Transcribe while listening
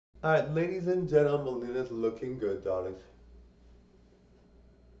Alright, ladies and gentlemen, Melina's looking good, darlings.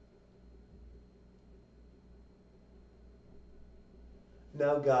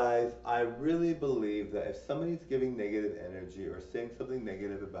 Now, guys, I really believe that if somebody's giving negative energy or saying something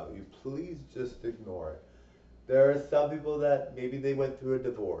negative about you, please just ignore it. There are some people that maybe they went through a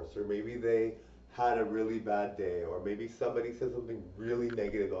divorce, or maybe they had a really bad day, or maybe somebody said something really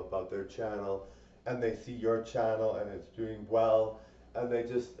negative about their channel, and they see your channel and it's doing well, and they're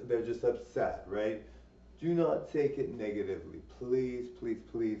just upset, right? Do not take it negatively. Please, please,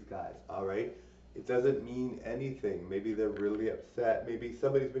 please, guys, all right? It doesn't mean anything. Maybe they're really upset. Maybe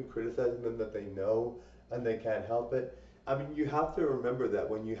somebody's been criticizing them that they know and they can't help it. I mean, you have to remember that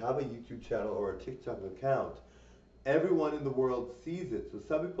when you have a YouTube channel or a TikTok account, everyone in the world sees it. So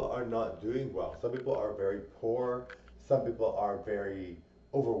some people are not doing well. Some people are very poor. Some people are very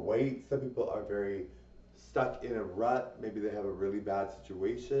overweight. Some people are very stuck in a rut. Maybe they have a really bad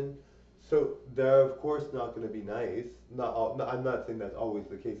situation. So they're of course not going to be nice. Not all, no, I'm not saying that's always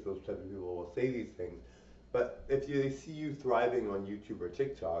the case. Those type of people will say these things. But if they see you thriving on YouTube or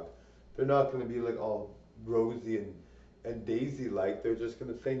TikTok, they're not going to be like all rosy and daisy like. They're just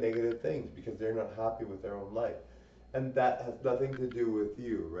going to say negative things because they're not happy with their own life. And that has nothing to do with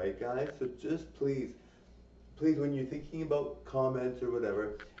you, right, guys? So just please, please, when you're thinking about comments or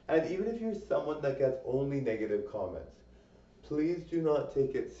whatever, and even if you're someone that gets only negative comments, please do not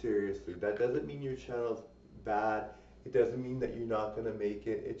take it seriously. That doesn't mean your channel's bad. It doesn't mean that you're not going to make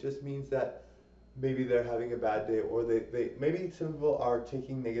it. It just means that maybe they're having a bad day, or they maybe some people are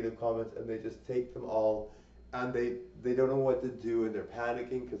taking negative comments and they just take them all, and they don't know what to do, and they're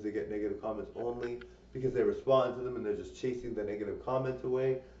panicking because they get negative comments only because they respond to them, and they're just chasing the negative comments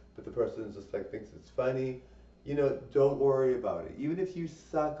away, but the person just like thinks it's funny. Don't worry about it. Even if you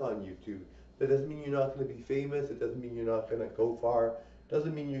suck on YouTube, that doesn't mean you're not going to be famous. It doesn't mean you're not going to go far. It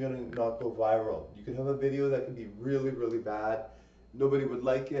doesn't mean you're going to not go viral. You could have a video that can be really, really bad. Nobody would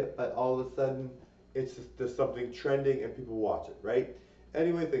like it, but all of a sudden, it's just there's something trending and people watch it, right?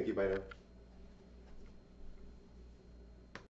 Anyway, thank you. Bye now.